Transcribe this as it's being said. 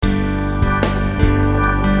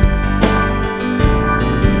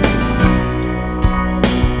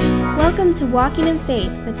Welcome to Walking in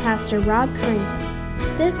Faith with Pastor Rob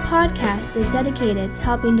Currington. This podcast is dedicated to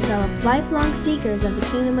helping develop lifelong seekers of the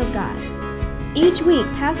kingdom of God. Each week,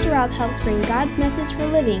 Pastor Rob helps bring God's message for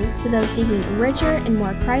living to those seeking a richer and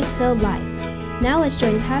more Christ-filled life. Now let's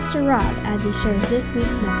join Pastor Rob as he shares this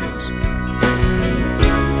week's message.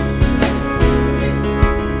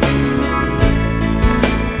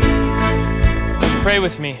 Pray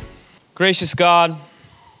with me. Gracious God,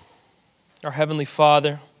 our Heavenly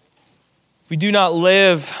Father, we do not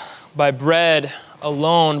live by bread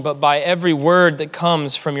alone, but by every word that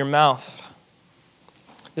comes from your mouth.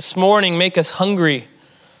 This morning, make us hungry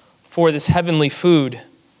for this heavenly food,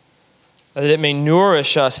 that it may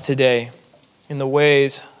nourish us today in the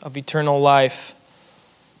ways of eternal life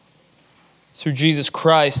through Jesus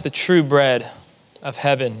Christ, the true bread of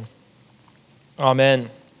heaven. Amen.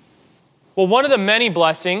 Well, one of the many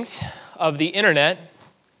blessings of the internet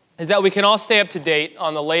is that we can all stay up to date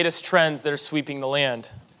on the latest trends that are sweeping the land.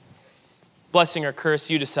 Blessing or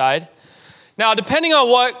curse, you decide. Now, depending on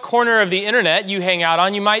what corner of the internet you hang out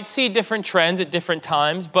on, you might see different trends at different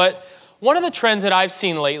times, but one of the trends that I've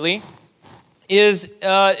seen lately is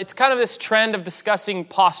it's kind of this trend of discussing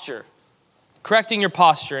posture, correcting your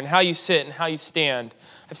posture and how you sit and how you stand.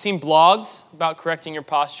 I've seen blogs about correcting your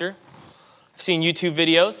posture. I've seen YouTube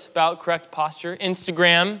videos about correct posture,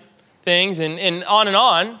 Instagram things, and on and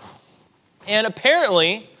on. And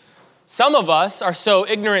apparently, some of us are so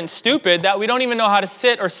ignorant and stupid that we don't even know how to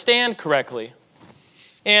sit or stand correctly.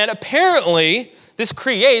 And apparently, this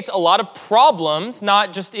creates a lot of problems,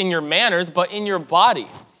 not just in your manners, but in your body.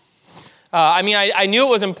 I knew it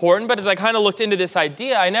was important, but as I kind of looked into this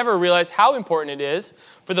idea, I never realized how important it is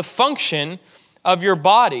for the function of your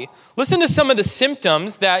body. Listen to some of the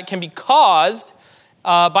symptoms that can be caused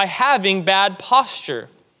by having bad posture.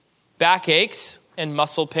 Backaches and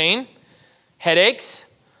muscle pain, headaches,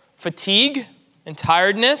 fatigue and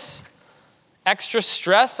tiredness, extra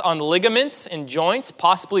stress on ligaments and joints,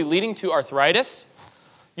 possibly leading to arthritis.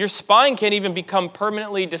 Your spine can even become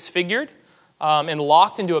permanently disfigured and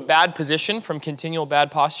locked into a bad position from continual bad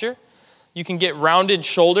posture. You can get rounded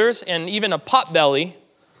shoulders and even a pot belly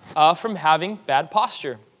from having bad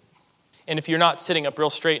posture. And if you're not sitting up real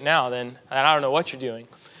straight now, then I don't know what you're doing.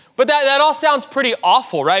 But that all sounds pretty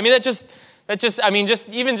awful, right? I mean, just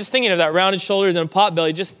thinking of that rounded shoulders and a pot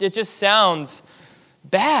belly, it just sounds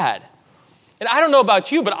bad. And I don't know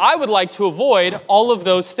about you, but I would like to avoid all of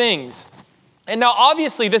those things. And now,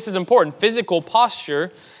 obviously, this is important. Physical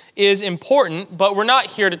posture is important, but we're not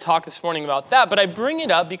here to talk this morning about that. But I bring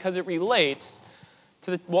it up because it relates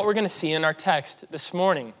to what we're going to see in our text this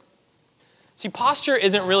morning. See, posture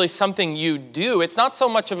isn't really something you do. It's not so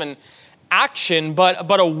much of an action,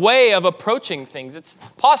 but a way of approaching things.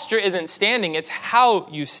 Posture isn't standing, it's how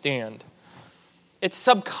you stand. It's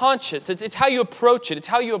subconscious. It's how you approach it. It's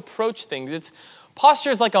how you approach things.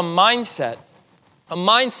 Posture is like a mindset. A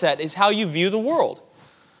mindset is how you view the world.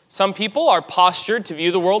 Some people are postured to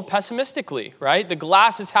view the world pessimistically, right? The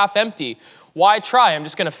glass is half empty. Why try? I'm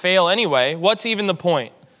just going to fail anyway. What's even the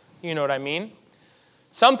point? You know what I mean?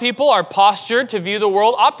 Some people are postured to view the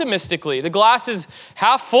world optimistically. The glass is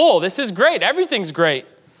half full. This is great. Everything's great.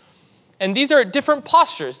 And these are different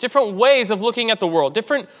postures, different ways of looking at the world,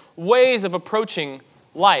 different ways of approaching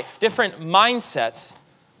life, different mindsets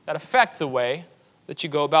that affect the way that you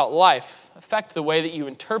go about life, affect the way that you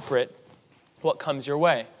interpret what comes your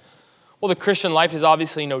way. Well, the Christian life is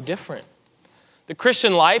obviously no different. The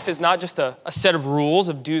Christian life is not just a set of rules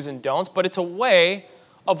of do's and don'ts, but it's a way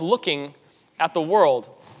of looking at the world,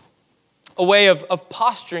 a way of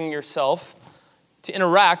posturing yourself to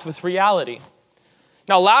interact with reality.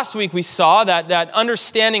 Now, last week we saw that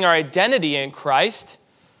understanding our identity in Christ,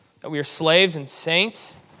 that we are slaves and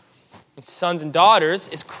saints and sons and daughters,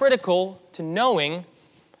 is critical to knowing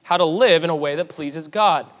how to live in a way that pleases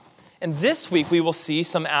God. And this week we will see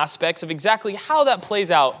some aspects of exactly how that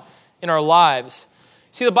plays out in our lives.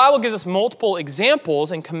 See, the Bible gives us multiple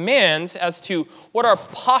examples and commands as to what our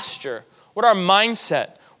posture, what our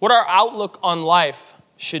mindset, what our outlook on life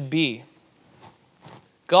should be.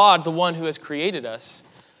 God, the one who has created us,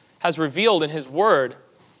 has revealed in His Word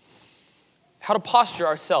how to posture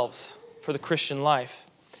ourselves for the Christian life.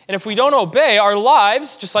 And if we don't obey, our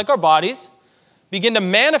lives, just like our bodies, begin to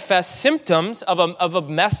manifest symptoms of a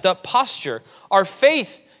messed up posture. Our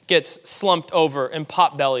faith gets slumped over and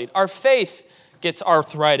pot-bellied. Our faith gets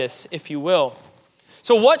arthritis, if you will.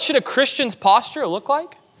 So what should a Christian's posture look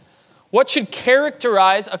like? What should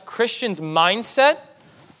characterize a Christian's mindset?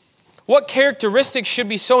 What characteristics should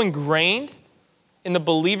be so ingrained in the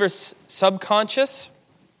believer's subconscious?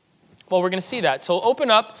 Well, we're going to see that. So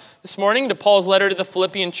open up this morning to Paul's letter to the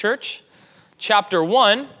Philippian church. chapter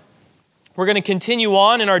 1. We're going to continue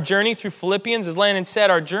on in our journey through Philippians. As Landon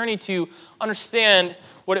said, our journey to understand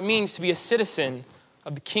what it means to be a citizen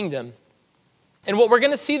of the kingdom. And what we're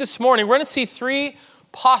going to see this morning, we're going to see three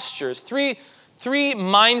postures, three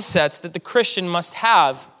mindsets that the Christian must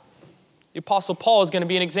have. The Apostle Paul is going to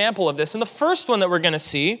be an example of this. And the first one that we're going to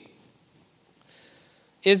see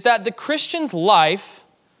is that the Christian's life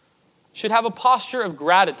should have a posture of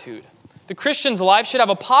gratitude. The Christian's life should have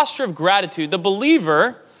a posture of gratitude. The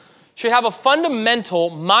believer should have a fundamental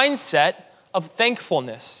mindset of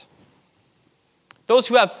thankfulness. Those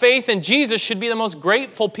who have faith in Jesus should be the most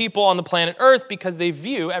grateful people on the planet Earth because they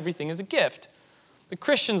view everything as a gift. The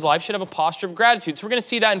Christian's life should have a posture of gratitude. So we're going to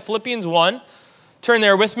see that in Philippians 1. Turn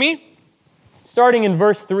there with me, starting in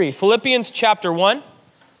verse 3. Philippians chapter 1,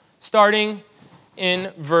 starting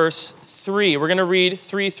in verse 3. We're going to read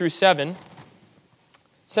 3 through 7. It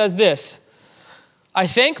says this, I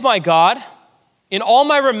thank my God in all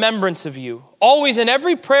my remembrance of you, always in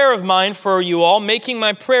every prayer of mine for you all, making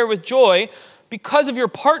my prayer with joy because of your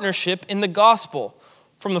partnership in the gospel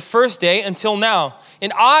from the first day until now.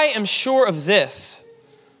 And I am sure of this,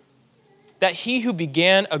 that he who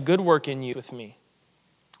began a good work in you with me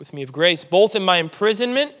of grace, both in my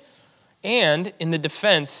imprisonment and in the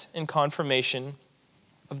defense and confirmation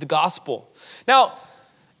of the gospel. Now,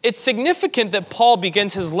 it's significant that Paul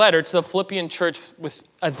begins his letter to the Philippian church with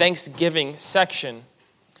a thanksgiving section.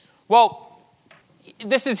 Well,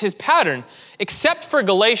 this is his pattern. Except for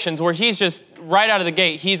Galatians, where he's just right out of the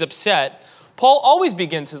gate, he's upset. Paul always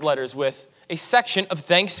begins his letters with a section of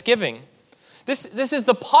thanksgiving. This is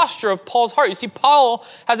the posture of Paul's heart. You see, Paul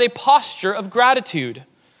has a posture of gratitude.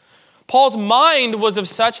 Paul's mind was of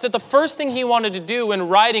such that the first thing he wanted to do when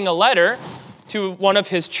writing a letter to one of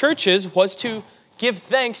his churches was to give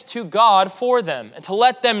thanks to God for them and to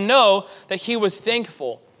let them know that he was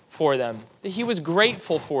thankful for them, that he was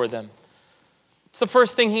grateful for them. It's the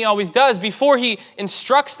first thing he always does before he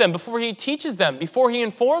instructs them, before he teaches them, before he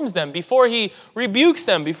informs them, before he rebukes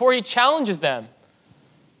them, before he challenges them.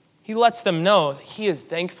 He lets them know that he is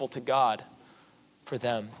thankful to God for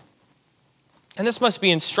them. And this must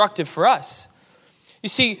be instructive for us. You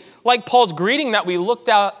see, like Paul's greeting that we looked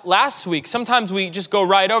at last week, sometimes we just go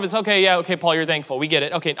right over. It's okay, Paul, you're thankful. We get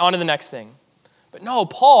it. Okay, on to the next thing. But no,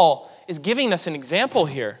 Paul is giving us an example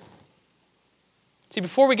here. See,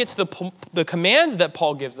 before we get to the commands that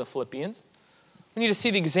Paul gives the Philippians, we need to see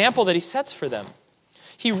the example that he sets for them.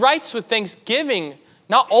 He writes with thanksgiving,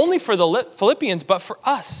 not only for the Philippians, but for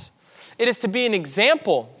us. It is to be an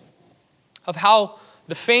example of how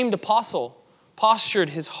the famed apostle postured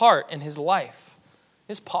his heart and his life.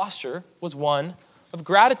 His posture was one of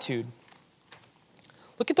gratitude.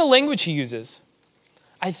 Look at the language he uses.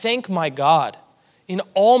 I thank my God in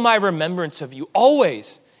all my remembrance of you,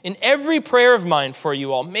 always, in every prayer of mine for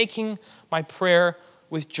you all, making my prayer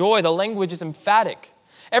with joy. The language is emphatic.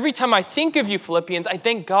 Every time I think of you, Philippians, I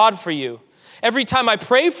thank God for you. Every time I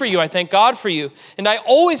pray for you, I thank God for you. And I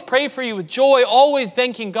always pray for you with joy, always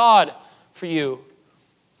thanking God for you.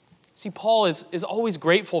 See, Paul is always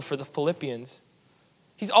grateful for the Philippians.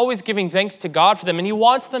 He's always giving thanks to God for them, and he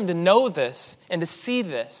wants them to know this and to see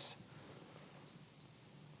this.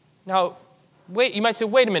 Now, you might say,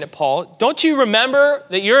 wait a minute, Paul. Don't you remember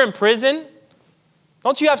that you're in prison?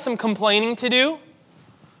 Don't you have some complaining to do?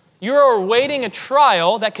 You're awaiting a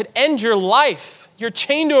trial that could end your life. You're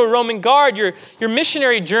chained to a Roman guard. Your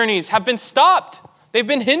missionary journeys have been stopped. They've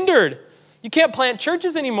been hindered. You can't plant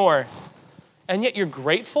churches anymore. And yet you're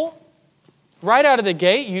grateful? Right out of the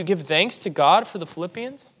gate, you give thanks to God for the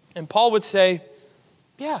Philippians? And Paul would say,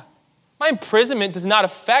 yeah, my imprisonment does not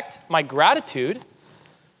affect my gratitude.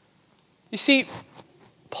 You see,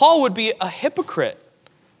 Paul would be a hypocrite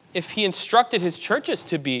if he instructed his churches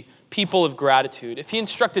to be people of gratitude, if he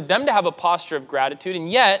instructed them to have a posture of gratitude,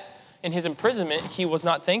 and yet, in his imprisonment, he was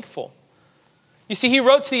not thankful. You see, he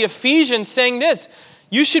wrote to the Ephesians saying this,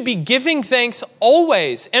 you should be giving thanks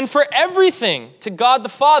always and for everything to God the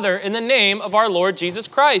Father in the name of our Lord Jesus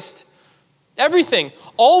Christ. Everything.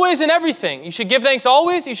 Always and everything. You should give thanks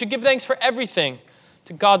always. You should give thanks for everything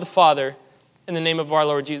to God the Father in the name of our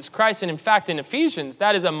Lord Jesus Christ. And in fact, in Ephesians,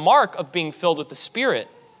 that is a mark of being filled with the Spirit.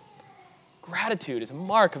 Gratitude is a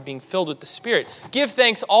mark of being filled with the Spirit. Give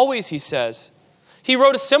thanks always, he says. He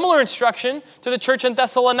wrote a similar instruction to the church in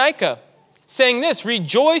Thessalonica, saying this,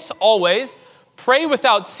 rejoice always, pray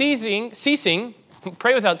without ceasing,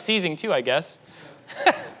 pray without ceasing too, I guess,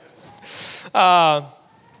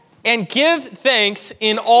 and give thanks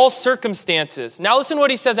in all circumstances. Now listen to what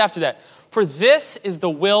he says after that. For this is the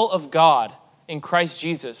will of God in Christ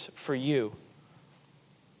Jesus for you.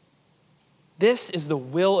 This is the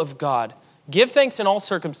will of God. Give thanks in all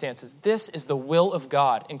circumstances. This is the will of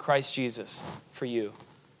God in Christ Jesus for you.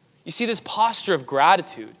 You see, this posture of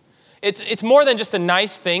gratitude, it's more than just a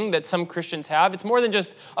nice thing that some Christians have. It's more than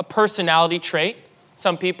just a personality trait.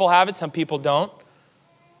 Some people have it, some people don't.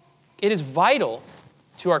 It is vital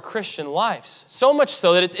to our Christian lives. So much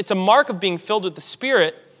so that it's a mark of being filled with the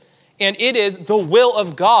Spirit, and it is the will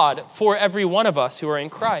of God for every one of us who are in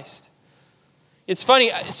Christ. It's funny,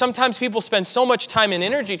 sometimes people spend so much time and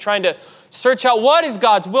energy trying to search out what is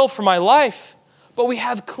God's will for my life. But we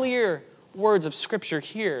have clear words of Scripture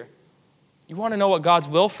here. You want to know what God's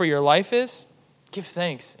will for your life is? Give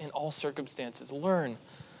thanks in all circumstances. Learn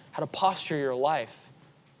how to posture your life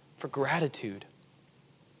for gratitude.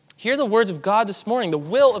 Hear the words of God this morning. The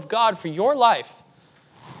will of God for your life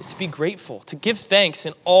is to be grateful, to give thanks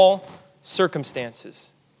in all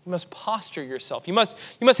circumstances. You must posture yourself. You must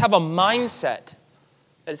have a mindset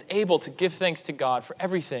that is able to give thanks to God for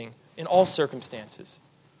everything in all circumstances.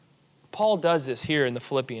 Paul does this here in the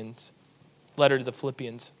Philippians, letter to the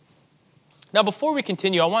Philippians. Now, before we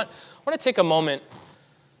continue, I want to take a moment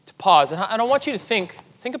to pause, and I want you to think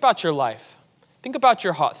about your life. Think about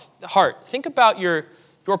your heart. Think about your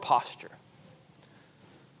posture,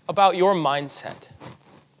 about your mindset.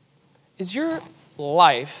 Is your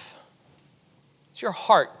life, is your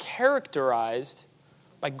heart characterized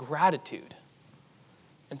by gratitude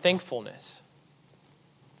and thankfulness?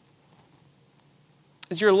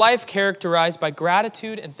 Is your life characterized by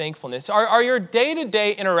gratitude and thankfulness? Are your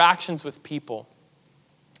day-to-day interactions with people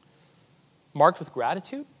marked with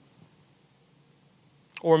gratitude?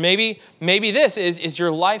 Or maybe this is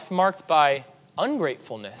your life marked by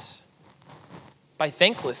ungratefulness, by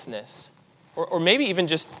thanklessness, or maybe even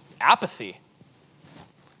just apathy?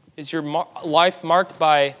 Is your life marked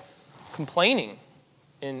by complaining,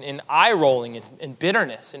 in eye-rolling, in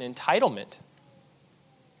bitterness, and entitlement?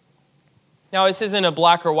 Now, this isn't a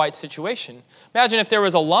black or white situation. Imagine if there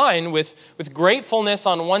was a line with gratefulness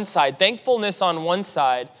on one side, thankfulness on one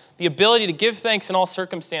side, the ability to give thanks in all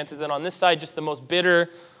circumstances, and on this side, just the most bitter,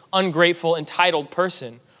 ungrateful, entitled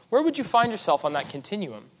person. Where would you find yourself on that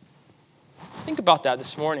continuum? Think about that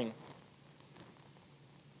this morning.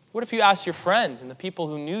 What if you asked your friends and the people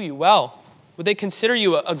who knew you well? Would they consider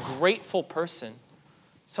you a grateful person?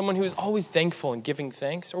 Someone who's always thankful and giving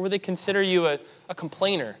thanks? Or would they consider you a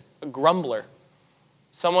complainer, a grumbler?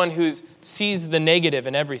 Someone who sees the negative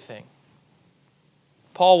in everything?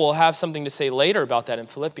 Paul will have something to say later about that in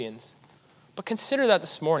Philippians. But consider that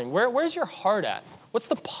this morning. Where's your heart at? What's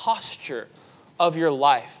the posture of your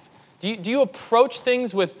life? Do you approach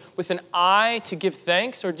things with an eye to give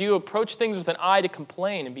thanks, or do you approach things with an eye to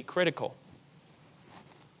complain and be critical?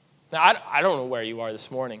 Now, I don't know where you are this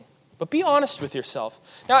morning, but be honest with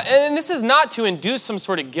yourself. Now, and this is not to induce some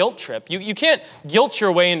sort of guilt trip. You can't guilt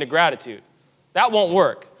your way into gratitude. That won't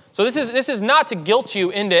work. So this is not to guilt you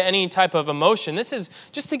into any type of emotion. This is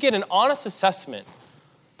just to get an honest assessment,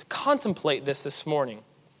 to contemplate this morning,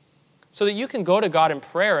 so that you can go to God in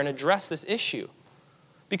prayer and address this issue.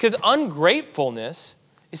 Because ungratefulness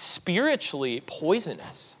is spiritually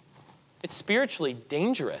poisonous. It's spiritually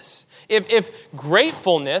dangerous. If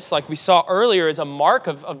gratefulness, like we saw earlier, is a mark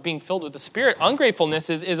of being filled with the Spirit, ungratefulness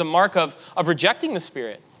is a mark of rejecting the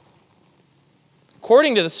Spirit.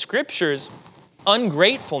 According to the Scriptures,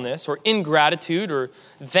 ungratefulness or ingratitude or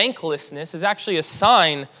thanklessness is actually a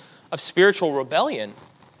sign of spiritual rebellion.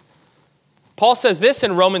 Paul says this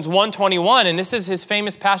in Romans 1:21, and this is his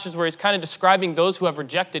famous passage where he's kind of describing those who have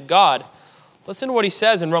rejected God. Listen to what he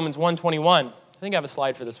says in Romans 1:21. I think I have a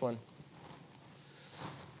slide for this one.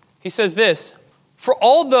 He says this, "For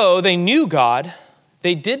although they knew God,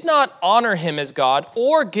 they did not honor him as God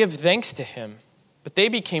or give thanks to him, but they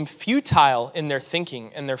became futile in their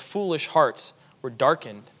thinking, and their foolish hearts were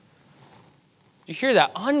darkened." Do you hear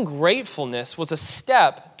that? Ungratefulness was a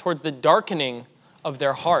step towards the darkening of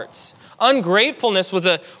their hearts. Ungratefulness was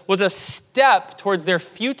a step towards their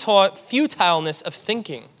futileness of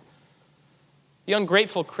thinking. The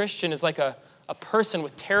ungrateful Christian is like a person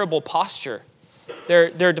with terrible posture.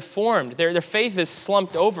 They're deformed. Their faith is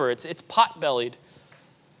slumped over. It's pot-bellied.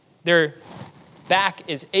 Their back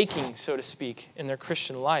is aching, so to speak, in their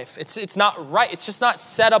Christian life. It's not right. It's just not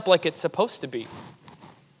set up like it's supposed to be.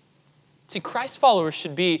 See, Christ followers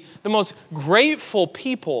should be the most grateful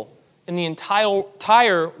people in the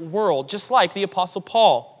entire world, just like the Apostle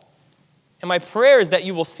Paul. And my prayer is that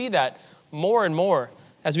you will see that more and more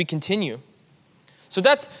as we continue. So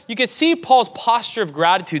you can see Paul's posture of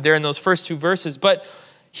gratitude there in those first two verses, but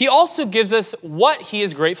he also gives us what he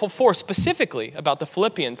is grateful for specifically about the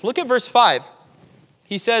Philippians. Look at verse 5.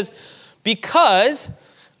 He says, "Because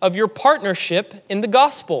of your partnership in the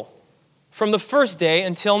gospel from the first day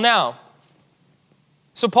until now.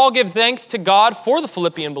 So Paul gives thanks to God for the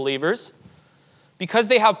Philippian believers because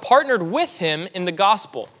they have partnered with him in the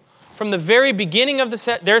gospel from the very beginning of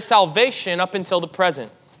their salvation up until the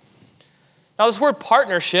present. Now, this word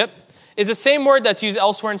partnership is the same word that's used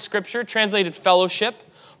elsewhere in Scripture, translated fellowship,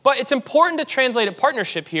 but it's important to translate it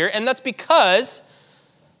partnership here, and that's because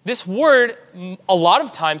this word a lot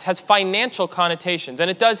of times has financial connotations, and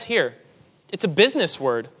it does here. It's a business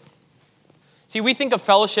word. See, we think of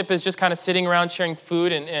fellowship as just kind of sitting around sharing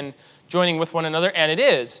food and joining with one another, and it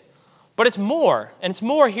is. But it's more, and it's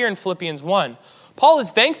more here in Philippians 1. Paul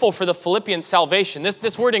is thankful for the Philippians' salvation.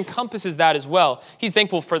 This word encompasses that as well. He's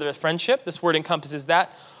thankful for their friendship. This word encompasses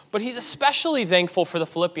that. But he's especially thankful for the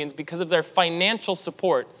Philippians because of their financial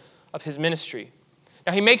support of his ministry.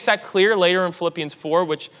 Now, he makes that clear later in Philippians 4,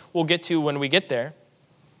 which we'll get to when we get there.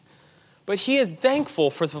 But he is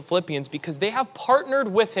thankful for the Philippians because they have partnered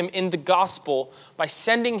with him in the gospel by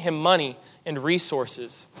sending him money and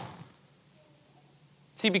resources.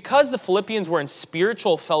 See, because the Philippians were in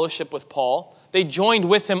spiritual fellowship with Paul, they joined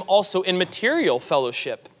with him also in material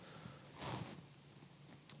fellowship.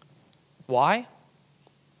 Why?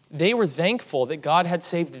 They were thankful that God had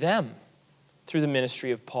saved them through the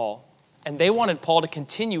ministry of Paul. And they wanted Paul to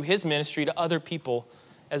continue his ministry to other people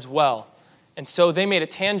as well. And so they made a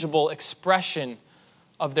tangible expression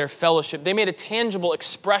of their fellowship. They made a tangible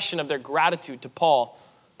expression of their gratitude to Paul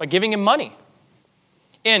by giving him money.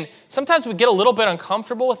 And sometimes we get a little bit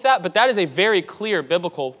uncomfortable with that, but that is a very clear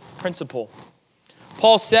biblical principle.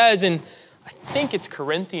 Paul says in, I think it's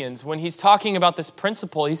Corinthians, when he's talking about this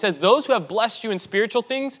principle, he says, those who have blessed you in spiritual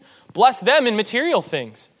things, bless them in material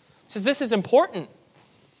things. He says, this is important.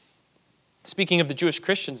 Speaking of the Jewish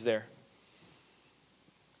Christians there.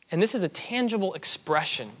 And this is a tangible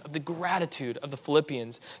expression of the gratitude of the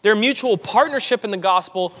Philippians. Their mutual partnership in the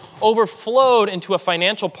gospel overflowed into a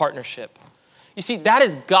financial partnership. You see, that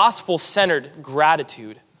is gospel-centered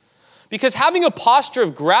gratitude. Because having a posture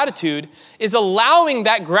of gratitude is allowing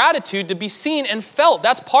that gratitude to be seen and felt.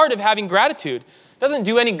 That's part of having gratitude. It doesn't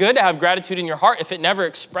do any good to have gratitude in your heart if it never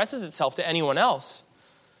expresses itself to anyone else.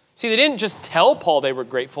 See, they didn't just tell Paul they were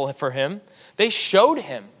grateful for him. They showed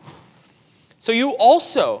him. So you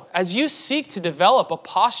also, as you seek to develop a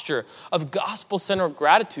posture of gospel-centered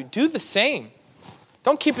gratitude, do the same.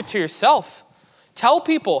 Don't keep it to yourself. Tell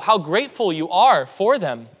people how grateful you are for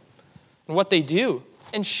them and what they do,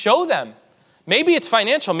 and show them. Maybe it's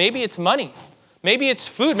financial, maybe it's money, maybe it's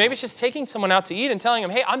food, maybe it's just taking someone out to eat and telling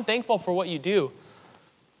them, hey, I'm thankful for what you do.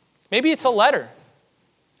 Maybe it's a letter.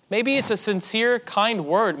 Maybe it's a sincere, kind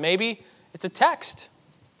word. Maybe it's a text.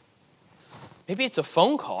 Maybe it's a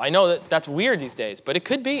phone call. I know that's weird these days, but it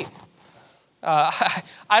could be. I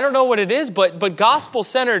don't know what it is, but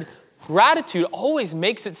gospel-centered gratitude always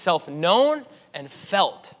makes itself known and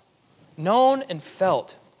felt. Known and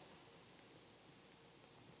felt.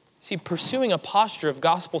 See, pursuing a posture of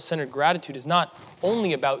gospel-centered gratitude is not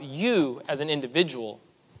only about you as an individual.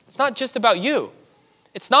 It's not just about you.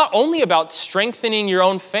 It's not only about strengthening your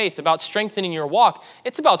own faith, about strengthening your walk.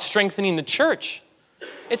 It's about strengthening the church.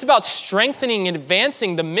 It's about strengthening and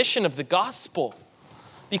advancing the mission of the gospel.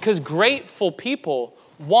 Because grateful people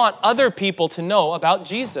want other people to know about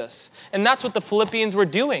Jesus. And that's what the Philippians were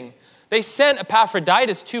doing. They sent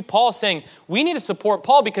Epaphroditus to Paul saying, we need to support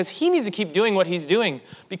Paul because he needs to keep doing what he's doing.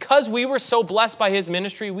 Because we were so blessed by his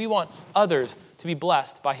ministry, we want others to be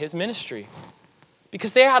blessed by his ministry.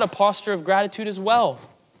 Because they had a posture of gratitude as well.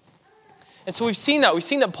 And so we've seen that. We've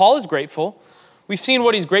seen that Paul is grateful. We've seen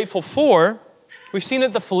what he's grateful for. We've seen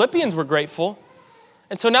that the Philippians were grateful.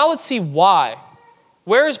 And so now let's see why.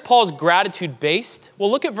 Where is Paul's gratitude based?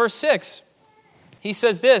 Well, look at verse 6. He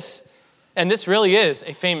says this, and this really is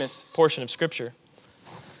a famous portion of Scripture.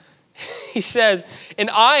 He says, and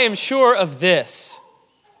I am sure of this.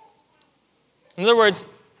 In other words,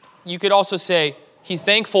 you could also say, he's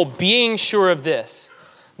thankful being sure of this,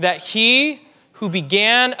 that he who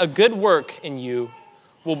began a good work in you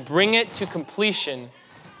will bring it to completion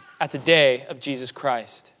at the day of Jesus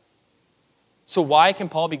Christ. So why can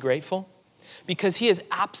Paul be grateful? Because he is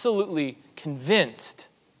absolutely convinced,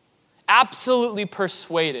 absolutely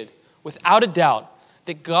persuaded, without a doubt,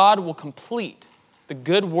 that God will complete the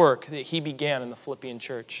good work that he began in the Philippian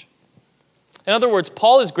church. In other words,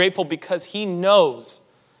 Paul is grateful because he knows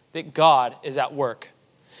that God is at work.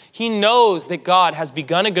 He knows that God has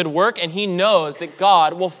begun a good work, and he knows that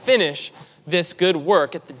God will finish this good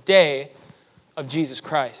work at the day of Jesus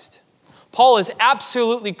Christ. Paul is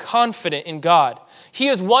absolutely confident in God. He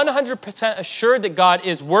is 100% assured that God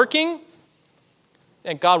is working,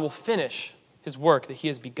 and God will finish his work that he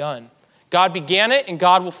has begun. God began it, and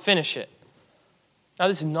God will finish it. Now,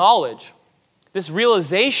 this knowledge, this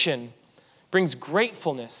realization brings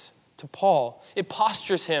gratefulness to Paul. It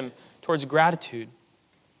postures him towards gratitude.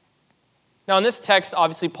 Now, in this text,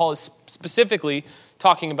 obviously, Paul is specifically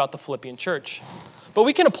talking about the Philippian church. But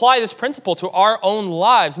we can apply this principle to our own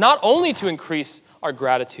lives, not only to increase our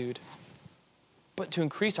gratitude, but to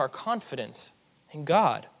increase our confidence in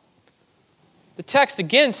God. The text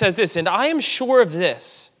again says this, and I am sure of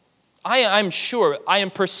this. I am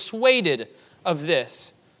persuaded of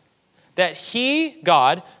this, that he,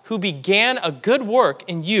 God, who began a good work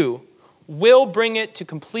in you, will bring it to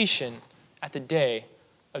completion at the day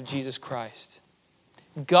of Jesus Christ.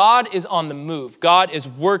 God is on the move. God is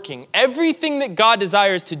working. Everything that God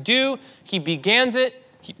desires to do, he begins it,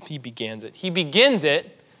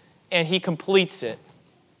 and he completes it.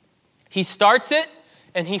 He starts it,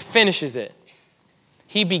 and he finishes it.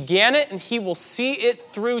 He began it, and he will see it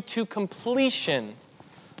through to completion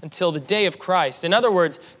until the day of Christ. In other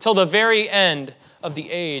words, till the very end of the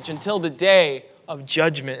age, until the day of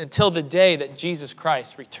judgment, until the day that Jesus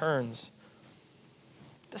Christ returns.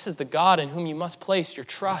 This is the God in whom you must place your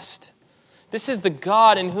trust. This is the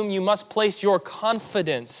God in whom you must place your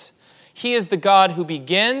confidence. He is the God who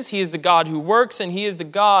begins, he is the God who works, and he is the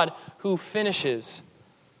God who finishes.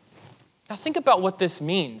 Now think about what this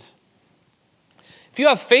means. If you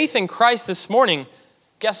have faith in Christ this morning,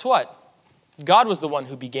 guess what? God was the one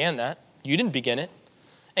who began that. You didn't begin it.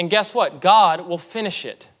 And guess what? God will finish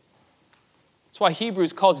it. That's why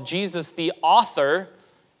Hebrews calls Jesus the author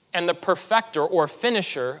and the perfecter or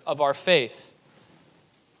finisher of our faith.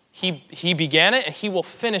 He began it and he will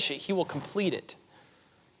finish it. He will complete it.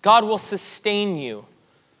 God will sustain you.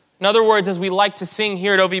 In other words, as we like to sing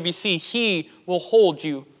here at OVBC, he will hold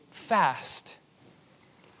you fast.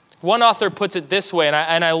 One author puts it this way,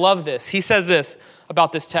 and I love this. He says this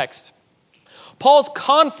about this text. Paul's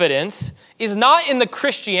confidence is not in the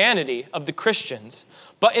Christianity of the Christians,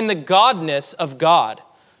 but in the godness of God,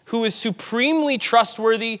 who is supremely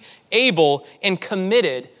trustworthy, able, and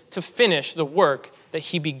committed to finish the work that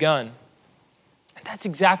he begun. And that's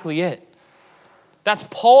exactly it. That's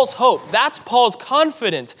Paul's hope. That's Paul's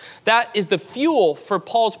confidence. That is the fuel for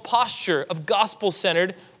Paul's posture of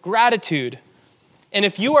gospel-centered gratitude. And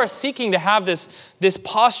if you are seeking to have this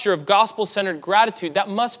posture of gospel-centered gratitude, that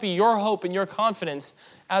must be your hope and your confidence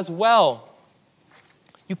as well.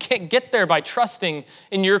 You can't get there by trusting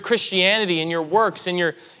in your Christianity, in your works, in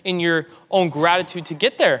your own gratitude to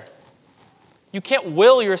get there. You can't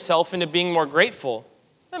will yourself into being more grateful.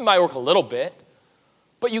 It might work a little bit,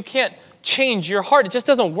 but you can't change your heart. It just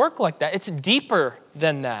doesn't work like that. It's deeper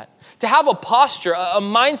than that. To have a posture, a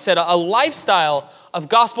mindset, a lifestyle of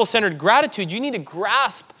gospel-centered gratitude, you need to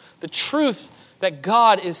grasp the truth that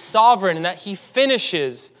God is sovereign and that he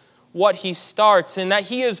finishes what he starts and that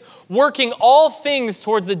he is working all things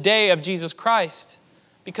towards the day of Jesus Christ.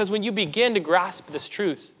 Because when you begin to grasp this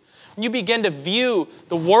truth, when you begin to view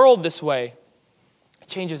the world this way, it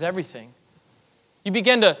changes everything. You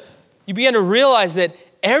begin to realize that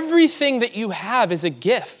everything that you have is a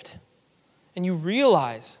gift. And you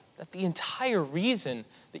realize that the entire reason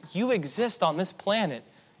that you exist on this planet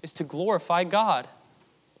is to glorify God.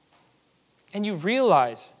 And you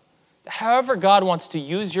realize that however God wants to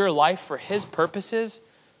use your life for his purposes,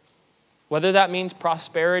 whether that means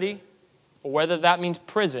prosperity or whether that means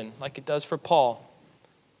prison, like it does for Paul,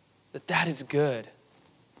 that is good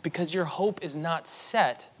because your hope is not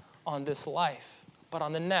set on this life, but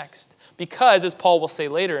on the next. Because, as Paul will say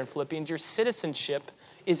later in Philippians, your citizenship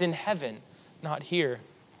is in heaven, not here.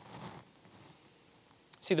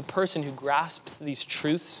 See, the person who grasps these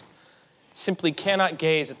truths simply cannot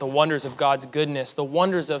gaze at the wonders of God's goodness, the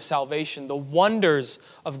wonders of salvation, the wonders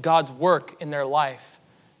of God's work in their life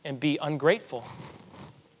and be ungrateful.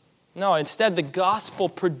 No, instead, the gospel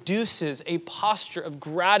produces a posture of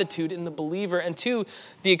gratitude in the believer. And to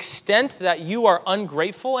the extent that you are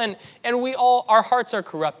ungrateful, and we all, our hearts are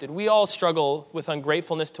corrupted. We all struggle with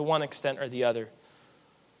ungratefulness to one extent or the other.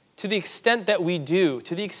 To the extent that we do,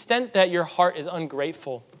 to the extent that your heart is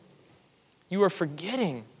ungrateful, you are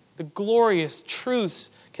forgetting the glorious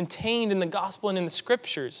truths contained in the gospel and in the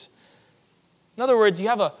scriptures. In other words, you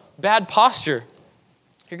have a bad posture.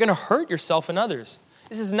 You're going to hurt yourself and others.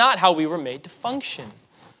 This is not how we were made to function.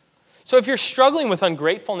 So if you're struggling with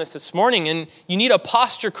ungratefulness this morning and you need a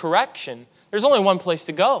posture correction, there's only one place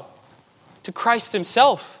to go, to Christ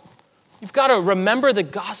himself. You've got to remember the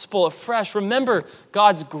gospel afresh. Remember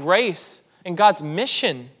God's grace and God's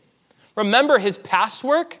mission. Remember his past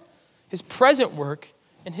work, his present work,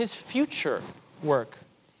 and his future work.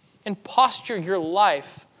 And posture your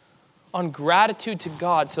life on gratitude to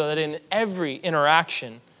God so that in every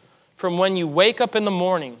interaction, from when you wake up in the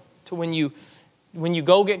morning to when you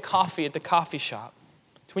go get coffee at the coffee shop,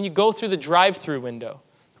 to when you go through the drive-through window,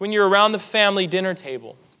 to when you're around the family dinner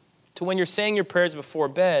table, to when you're saying your prayers before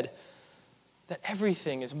bed, that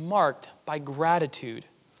everything is marked by gratitude.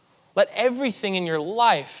 Let everything in your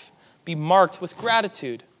life be marked with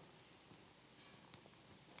gratitude.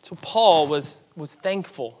 So Paul was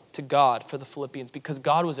thankful to God for the Philippians because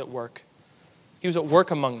God was at work. He was at work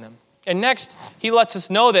among them. And next, he lets us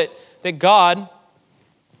know that God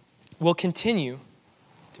will continue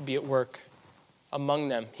to be at work among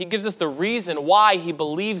them. He gives us the reason why he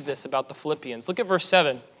believes this about the Philippians. Look at verse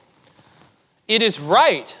 7. It is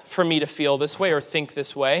right for me to feel this way or think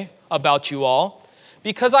this way about you all,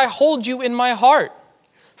 because I hold you in my heart.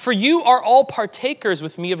 For you are all partakers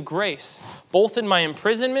with me of grace, both in my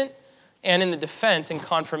imprisonment and in the defense and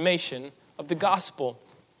confirmation of the gospel.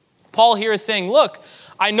 Paul here is saying, look,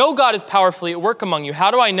 I know God is powerfully at work among you. How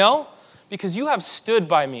do I know? Because you have stood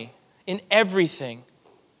by me in everything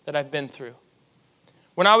that I've been through.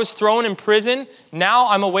 When I was thrown in prison, now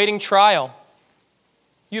I'm awaiting trial.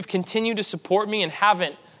 You have continued to support me and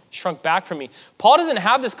haven't shrunk back from me. Paul doesn't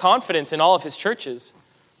have this confidence in all of his churches.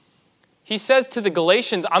 He says to the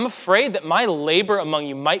Galatians, I'm afraid that my labor among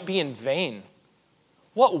you might be in vain.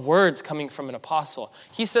 What words coming from an apostle?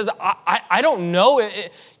 He says, I don't know.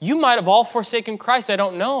 You might have all forsaken Christ. I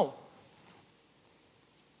don't know.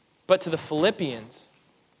 But to the Philippians,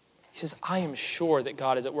 he says, I am sure that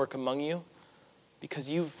God is at work among you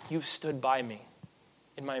because you've stood by me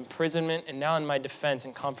in my imprisonment and now in my defense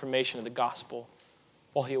and confirmation of the gospel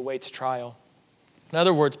while he awaits trial. In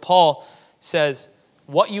other words, Paul says,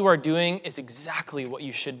 what you are doing is exactly what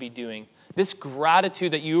you should be doing. This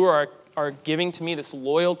gratitude that you are giving to me, this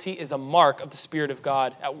loyalty, is a mark of the Spirit of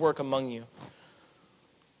God at work among you.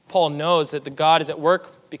 Paul knows that the God is at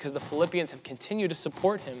work because the Philippians have continued to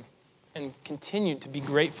support him and continued to be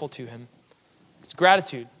grateful to him. It's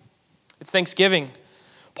gratitude. It's thanksgiving.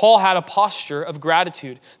 Paul had a posture of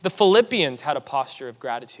gratitude. The Philippians had a posture of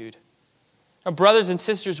gratitude. Now, brothers and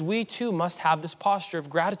sisters, we too must have this posture of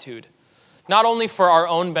gratitude. Not only for our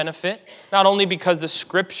own benefit, not only because the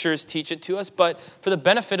scriptures teach it to us, but for the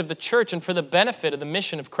benefit of the church and for the benefit of the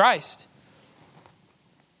mission of Christ.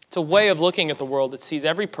 It's a way of looking at the world that sees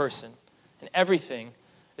every person and everything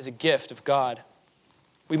as a gift of God.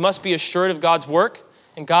 We must be assured of God's work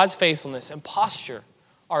and God's faithfulness and posture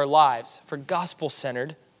our lives for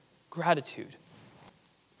gospel-centered gratitude.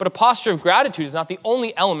 But a posture of gratitude is not the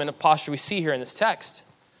only element of posture we see here in this text.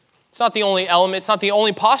 It's not the only element. It's not the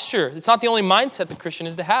only posture. It's not the only mindset the Christian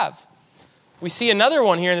is to have. We see another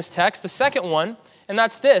one here in this text, the second one, and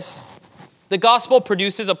that's this. The gospel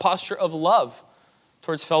produces a posture of love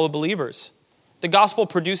towards fellow believers. The gospel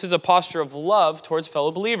produces a posture of love towards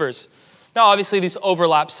fellow believers. Now, obviously, these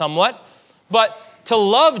overlap somewhat, but to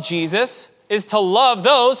love Jesus is to love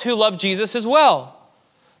those who love Jesus as well.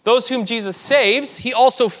 Those whom Jesus saves, he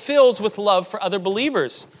also fills with love for other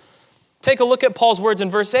believers. Take a look at Paul's words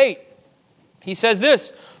in verse 8. He says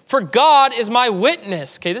this, for God is my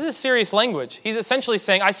witness. Okay, this is serious language. He's essentially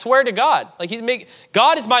saying, I swear to God.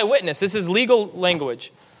 God is my witness. This is legal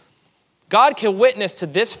language. God can witness to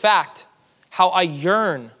this fact, how I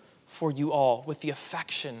yearn for you all with the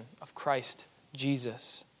affection of Christ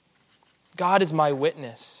Jesus. God is my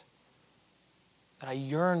witness that I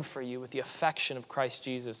yearn for you with the affection of Christ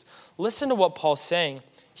Jesus. Listen to what Paul's saying.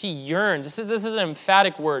 He yearns. This is an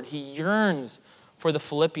emphatic word. He yearns for the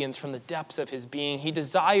Philippians from the depths of his being. He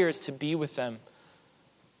desires to be with them.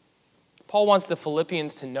 Paul wants the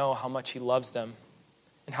Philippians to know how much he loves them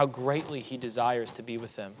and how greatly he desires to be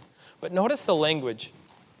with them. But notice the language.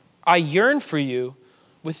 I yearn for you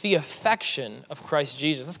with the affection of Christ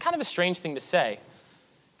Jesus. That's kind of a strange thing to say.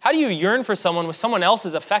 How do you yearn for someone with someone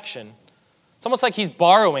else's affection? It's almost like he's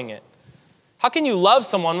borrowing it. How can you love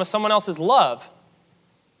someone with someone else's love?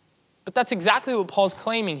 But that's exactly what Paul's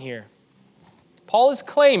claiming here. Paul is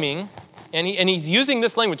claiming, and he's using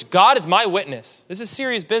this language, God is my witness. This is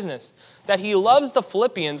serious business. That he loves the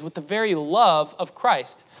Philippians with the very love of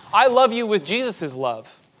Christ. I love you with Jesus'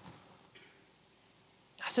 love.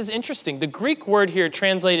 This is interesting. The Greek word here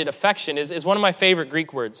translated affection is one of my favorite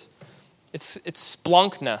Greek words. It's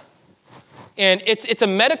splanchna. And it's a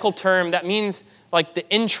medical term that means like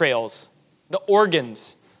the entrails, the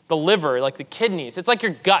organs, the liver, like the kidneys. It's like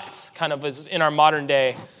your guts, kind of, is in our modern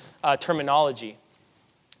day terminology.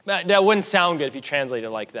 That wouldn't sound good if you translate it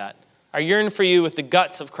like that. I yearn for you with the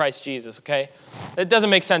guts of Christ Jesus, okay? That doesn't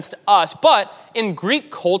make sense to us. But in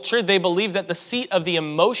Greek culture, they believed that the seat of the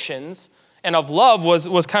emotions and of love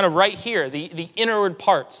was kind of right here, the inward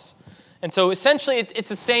parts. And so essentially, it's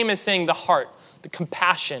the same as saying the heart, the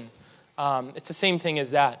compassion, It's the same thing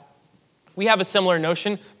as that. We have a similar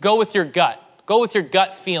notion. Go with your gut. Go with your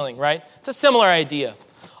gut feeling, right? It's a similar idea.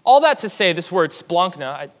 All that to say, this word splunkna,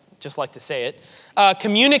 I just like to say it,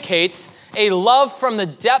 communicates a love from the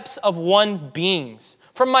depths of one's beings.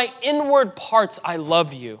 From my inward parts, I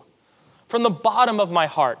love you. From the bottom of my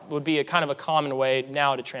heart would be a kind of a common way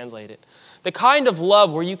now to translate it. The kind of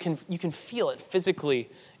love where you can feel it physically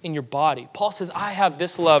in your body. Paul says, I have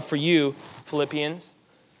this love for you, Philippians.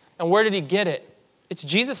 And where did he get it? It's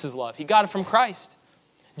Jesus' love. He got it from Christ.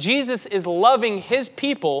 Jesus is loving his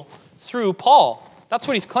people through Paul. That's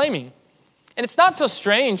what he's claiming. And it's not so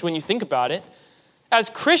strange when you think about it. As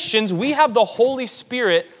Christians, we have the Holy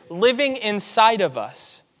Spirit living inside of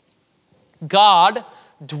us. God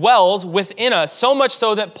dwells within us, so much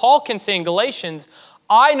so that Paul can say in Galatians,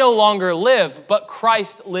 I no longer live, but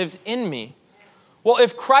Christ lives in me. Well,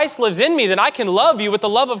 if Christ lives in me, then I can love you with the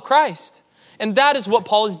love of Christ. And that is what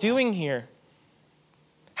Paul is doing here.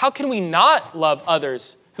 How can we not love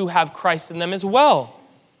others who have Christ in them as well?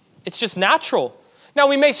 It's just natural. Now,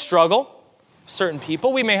 we may struggle. Certain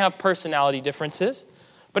people, we may have personality differences.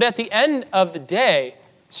 But at the end of the day,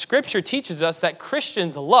 Scripture teaches us that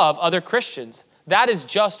Christians love other Christians. That is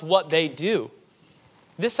just what they do.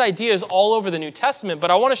 This idea is all over the New Testament,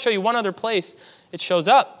 but I want to show you one other place it shows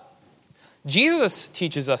up. Jesus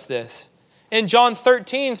teaches us this. In John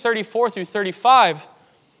 13, 34 through 35,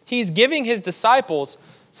 he's giving his disciples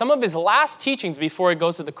some of his last teachings before he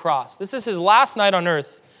goes to the cross. This is his last night on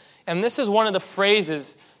earth. And this is one of the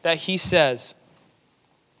phrases that he says.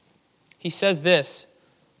 He says this,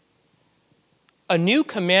 a new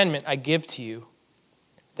commandment I give to you,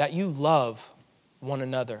 that you love one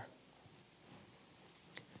another.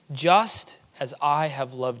 Just as I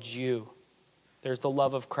have loved you, there's the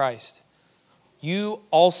love of Christ. You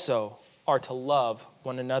also are to love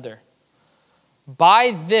one another.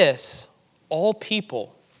 By this, all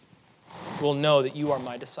people will know that you are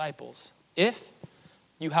my disciples, if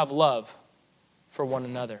you have love for one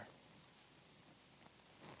another.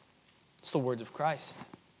 It's the words of Christ.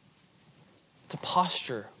 It's a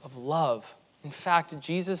posture of love. In fact,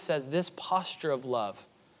 Jesus says this posture of love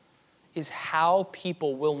is how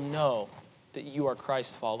people will know that you are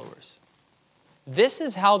Christ followers. This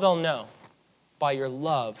is how they'll know, by your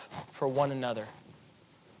love for one another.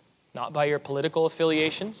 Not by your political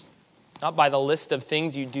affiliations, not by the list of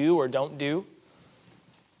things you do or don't do,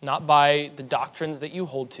 not by the doctrines that you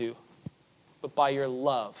hold to, but by your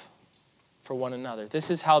love for one another. This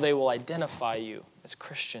is how they will identify you as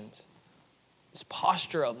Christians. This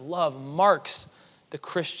posture of love marks the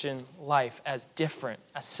Christian life as different,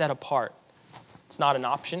 as set apart. It's not an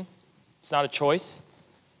option. It's not a choice.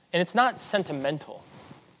 And it's not sentimental.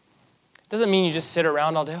 It doesn't mean you just sit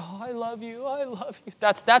around all day, oh, I love you, I love you.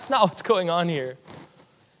 That's not what's going on here.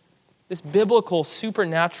 This biblical,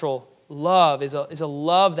 supernatural love is a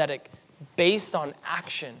love that based on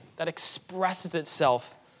action, that expresses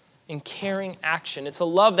itself in caring action. It's a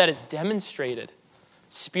love that is demonstrated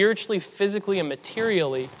spiritually, physically, and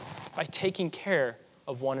materially by taking care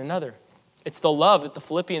of one another. It's the love that the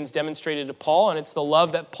Philippians demonstrated to Paul, and it's the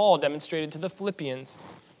love that Paul demonstrated to the Philippians.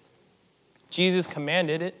 Jesus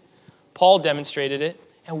commanded it, Paul demonstrated it,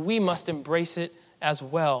 and we must embrace it as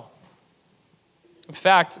well. In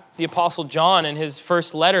fact, the Apostle John in his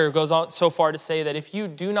first letter goes on so far to say that if you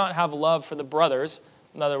do not have love for the brothers,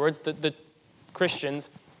 in other words, the Christians,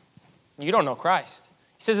 you don't know Christ.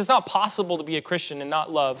 He says it's not possible to be a Christian and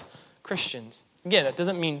not love Christians. Again, that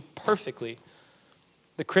doesn't mean perfectly.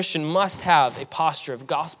 The Christian must have a posture of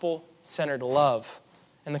gospel-centered love,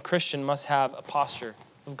 and the Christian must have a posture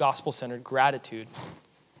of gospel-centered gratitude.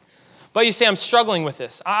 But you say, I'm struggling with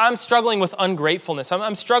this. I'm struggling with ungratefulness.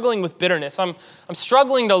 I'm struggling with bitterness. I'm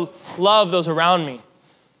struggling to love those around me.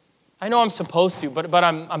 I know I'm supposed to, but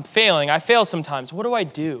I'm failing. I fail sometimes. What do I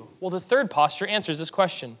do? Well, the third posture answers this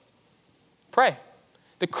question. Pray.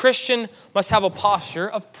 The Christian must have a posture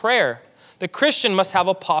of prayer. The Christian must have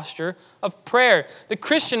a posture of prayer. The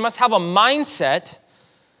Christian must have a mindset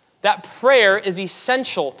that prayer is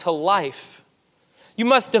essential to life. You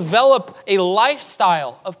must develop a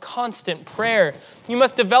lifestyle of constant prayer. You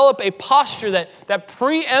must develop a posture that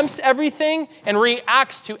preempts everything and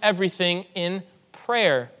reacts to everything in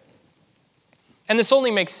prayer. And this only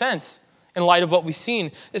makes sense in light of what we've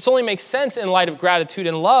seen. This only makes sense in light of gratitude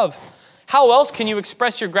and love. How else can you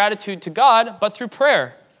express your gratitude to God but through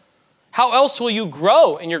prayer? How else will you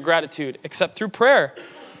grow in your gratitude except through prayer?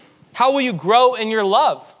 How will you grow in your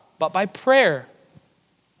love but by prayer?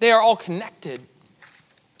 They are all connected.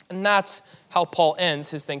 And that's how Paul ends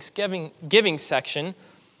his Thanksgiving section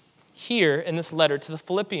here in this letter to the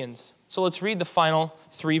Philippians. So let's read the final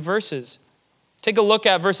 3 verses. Take a look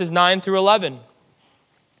at verses 9 through 11.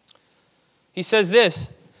 He says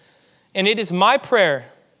this, "And it is my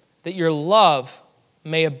prayer that your love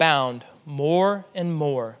may abound more and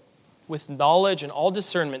more with knowledge and all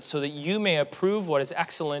discernment, so that you may approve what is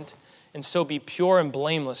excellent and so be pure and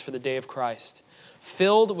blameless for the day of Christ,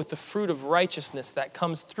 filled with the fruit of righteousness that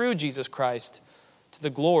comes through Jesus Christ to the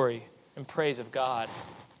glory and praise of God."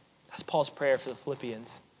 That's Paul's prayer for the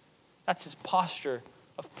Philippians. That's his posture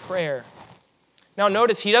of prayer. Now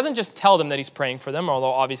notice, he doesn't just tell them that he's praying for them,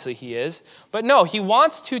 although obviously he is. But no, he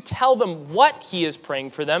wants to tell them what he is praying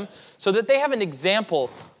for them so that they have an example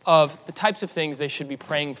of the types of things they should be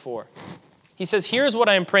praying for. He says, here's what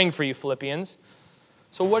I am praying for you, Philippians.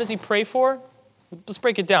 So what does he pray for? Let's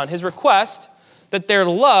break it down. His request, that their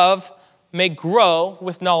love may grow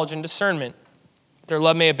with knowledge and discernment. Their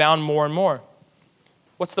love may abound more and more.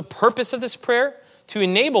 What's the purpose of this prayer? To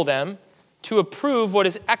enable them to approve what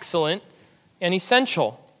is excellent and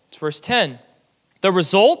essential. It's verse 10. The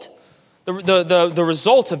result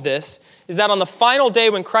of this is that on the final day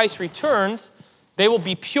when Christ returns, they will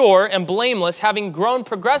be pure and blameless, having grown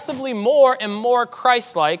progressively more and more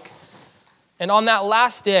Christ-like. And on that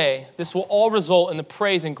last day, this will all result in the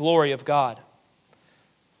praise and glory of God.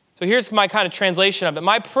 So here's my kind of translation of it.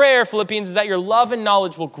 My prayer, Philippians, is that your love and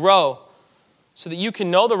knowledge will grow so that you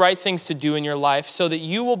can know the right things to do in your life, so that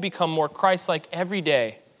you will become more Christ-like every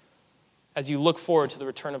day as you look forward to the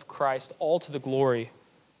return of Christ, all to the glory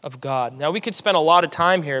of God. Now, we could spend a lot of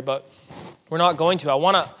time here, but we're not going to. I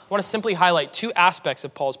want to simply highlight 2 aspects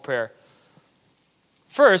of Paul's prayer.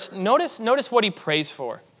 First, notice what he prays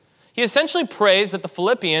for. He essentially prays that the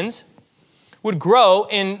Philippians would grow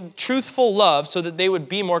in truthful love so that they would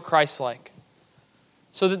be more Christ-like,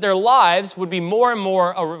 so that their lives would be more and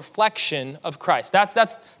more a reflection of Christ.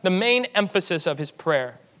 That's the main emphasis of his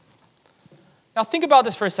prayer. Now think about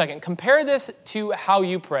this for a second. Compare this to how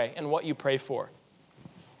you pray and what you pray for.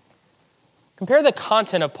 Compare the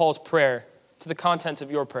content of Paul's prayer to the contents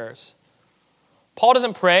of your prayers. Paul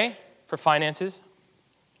doesn't pray for finances,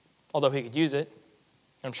 although he could use it.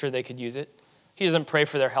 I'm sure they could use it. He doesn't pray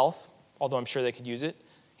for their health, although I'm sure they could use it.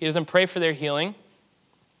 He doesn't pray for their healing.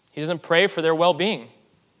 He doesn't pray for their well-being.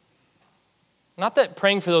 Not that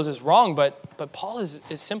praying for those is wrong, but Paul is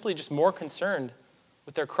simply just more concerned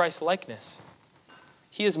with their Christ-likeness.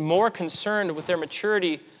 He is more concerned with their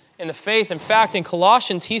maturity in the faith. In fact, in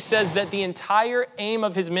Colossians, he says that the entire aim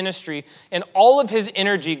of his ministry and all of his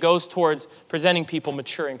energy goes towards presenting people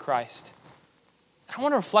mature in Christ. And I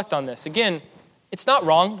want to reflect on this. Again, it's not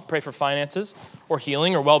wrong to pray for finances or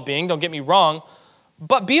healing or well-being, don't get me wrong,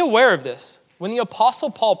 but be aware of this. When the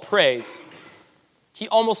Apostle Paul prays, he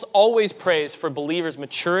almost always prays for believers'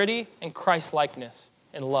 maturity and Christ-likeness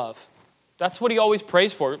and love. That's what he always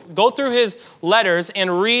prays for. Go through his letters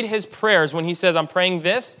and read his prayers when he says, I'm praying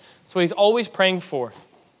this. That's what he's always praying for.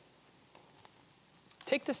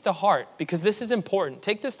 Take this to heart because this is important.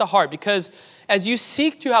 Take this to heart because as you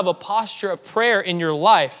seek to have a posture of prayer in your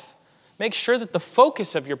life, make sure that the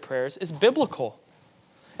focus of your prayers is biblical.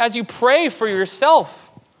 As you pray for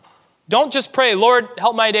yourself, don't just pray, Lord,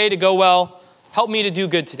 help my day to go well. Help me to do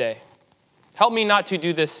good today. Help me not to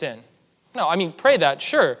do this sin. No, I mean, pray that,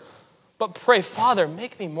 sure. But pray, Father,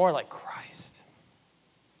 make me more like Christ.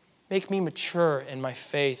 Make me mature in my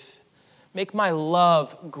faith. Make my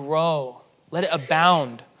love grow. Let it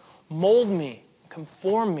abound. Mold me,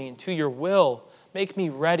 conform me into your will. Make me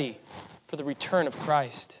ready for the return of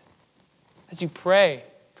Christ. As you pray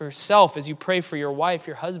for yourself, as you pray for your wife,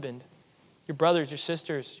 your husband, your brothers, your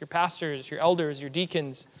sisters, your pastors, your elders, your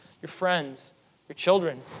deacons, your friends, your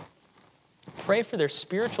children, pray for their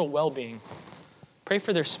spiritual well-being. Pray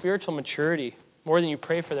for their spiritual maturity more than you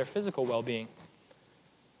pray for their physical well-being.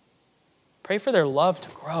 Pray for their love to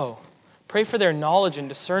grow. Pray for their knowledge and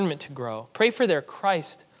discernment to grow. Pray for their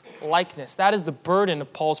Christ likeness. That is the burden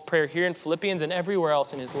of Paul's prayer here in Philippians and everywhere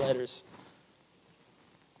else in his letters.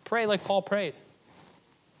 Pray like Paul prayed.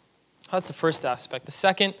 That's the first aspect. The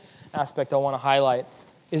second aspect I want to highlight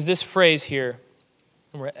is this phrase here.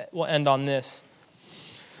 And we'll end on this.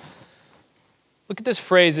 Look at this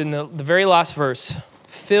phrase in the very last verse.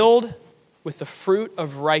 Filled with the fruit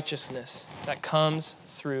of righteousness that comes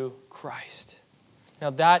through Christ. Now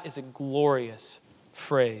that is a glorious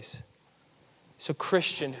phrase. So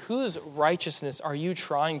Christian, whose righteousness are you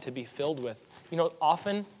trying to be filled with? You know,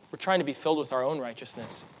 often we're trying to be filled with our own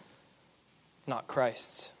righteousness, not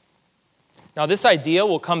Christ's. Now this idea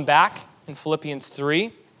will come back in Philippians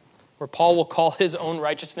 3, where Paul will call his own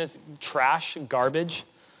righteousness trash, garbage.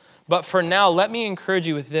 But for now, let me encourage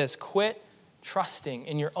you with this. Quit trusting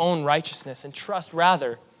in your own righteousness, and trust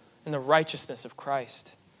rather in the righteousness of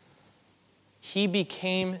Christ. He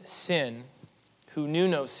became sin who knew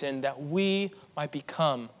no sin, that we might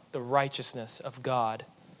become the righteousness of God.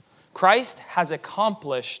 Christ has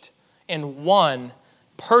accomplished and won,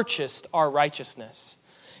 purchased our righteousness.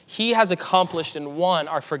 He has accomplished and won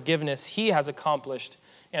our forgiveness. He has accomplished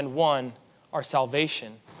and won our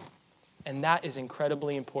salvation. And that is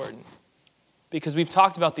incredibly important, because we've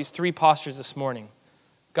talked about these three postures this morning: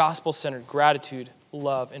 gospel-centered, gratitude,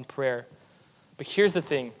 love, and prayer. But here's the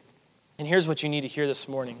thing, and here's what you need to hear this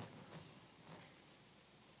morning.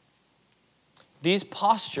 These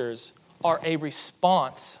postures are a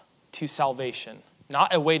response to salvation,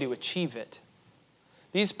 not a way to achieve it.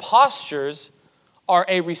 These postures are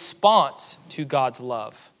a response to God's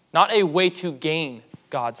love, not a way to gain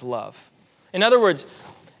God's love. In other words,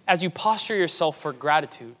 as you posture yourself for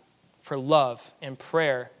gratitude, for love and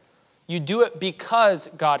prayer, you do it because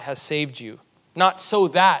God has saved you, not so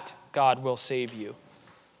that God will save you.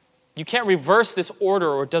 You can't reverse this order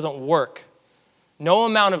or it doesn't work. No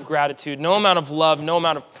amount of gratitude, no amount of love, no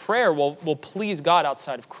amount of prayer will please God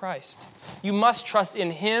outside of Christ. You must trust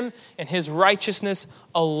in Him and His righteousness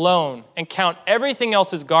alone and count everything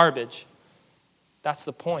else as garbage. That's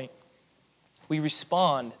the point. We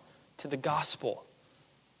respond to the gospel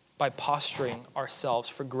by posturing ourselves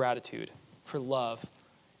for gratitude, for love,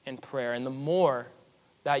 and prayer. And the more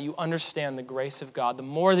that you understand the grace of God, the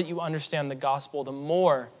more that you understand the gospel, the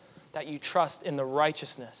more that you trust in the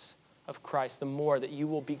righteousness of Christ, the more that you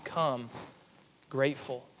will become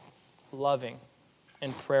grateful, loving,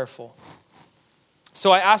 and prayerful.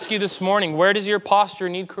 So I ask you this morning, where does your posture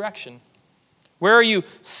need correction? Where are you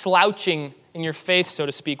slouching in your faith, so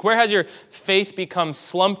to speak? Where has your faith become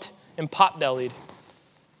slumped and pot-bellied?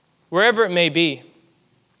 Wherever it may be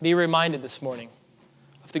reminded this morning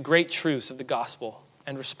of the great truths of the gospel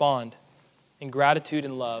and respond in gratitude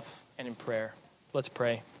and love and in prayer. Let's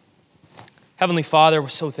pray. Heavenly Father, we're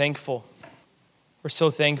so thankful. We're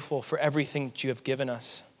so thankful for everything that you have given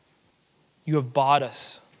us. You have bought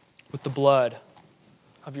us with the blood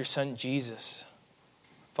of your Son, Jesus.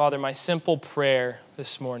 Father, my simple prayer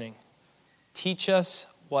this morning, teach us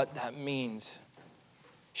what that means.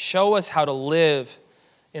 Show us how to live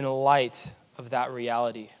in light of that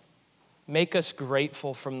reality. Make us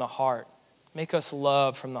grateful from the heart. Make us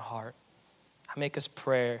love from the heart. Make us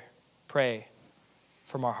pray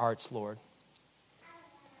from our hearts, Lord.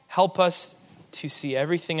 Help us to see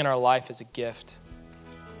everything in our life as a gift.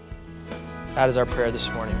 That is our prayer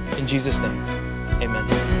this morning. In Jesus' name, amen.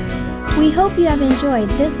 We hope you have enjoyed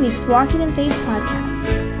this week's Walking in Faith podcast.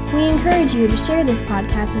 We encourage you to share this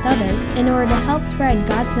podcast with others in order to help spread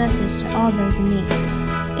God's message to all those in need.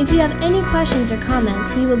 If you have any questions or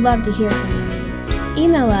comments, we would love to hear from you.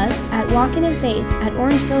 Email us at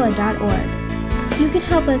walkingin.faith@orangevilla.org. You can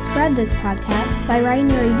help us spread this podcast by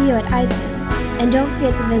writing a review at iTunes. And don't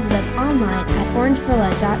forget to visit us online at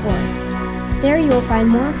orangevilla.org. There you will find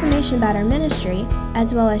more information about our ministry,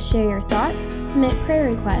 as well as share your thoughts, submit prayer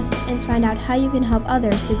requests, and find out how you can help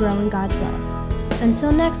others to grow in God's love.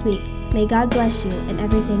 Until next week, may God bless you in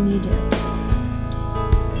everything you do.